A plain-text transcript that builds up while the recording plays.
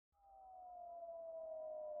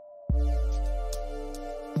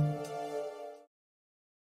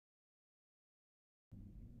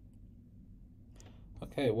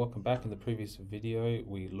Okay, welcome back. In the previous video,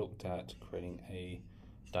 we looked at creating a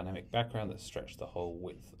dynamic background that stretched the whole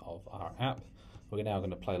width of our app. We're now going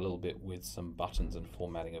to play a little bit with some buttons and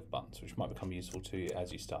formatting of buttons, which might become useful to you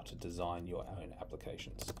as you start to design your own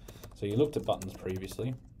applications. So you looked at buttons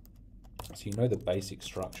previously, so you know the basic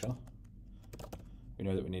structure. We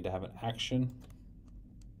know that we need to have an action,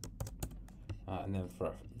 and then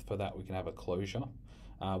for that we can have a closure.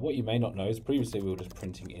 What you may not know is previously we were just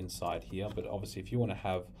printing inside here, but obviously if you want to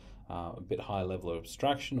have a bit higher level of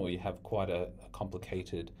abstraction, or you have quite a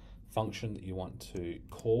complicated function that you want to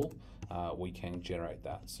call, we can generate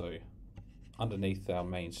that. So underneath our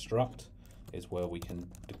main struct is where we can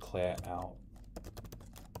declare our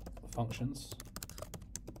functions.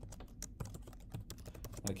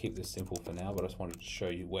 I'm going to keep this simple for now, but I just wanted to show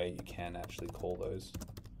you where you can actually call those.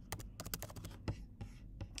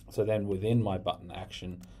 So then within my button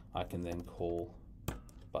action, I can then call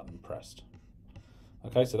button pressed.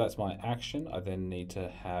 Okay, so that's my action. I then need to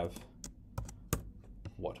have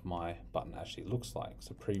what my button actually looks like.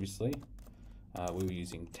 So previously we were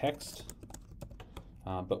using text,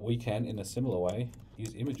 but we can, in a similar way,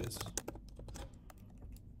 use images.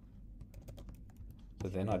 So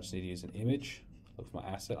then I just need to use an image. Look for my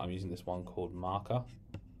asset. I'm using this one called marker.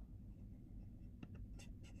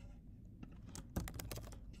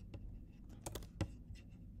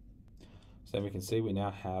 So we can see we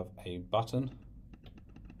now have a button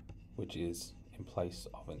which is in place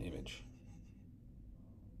of an image.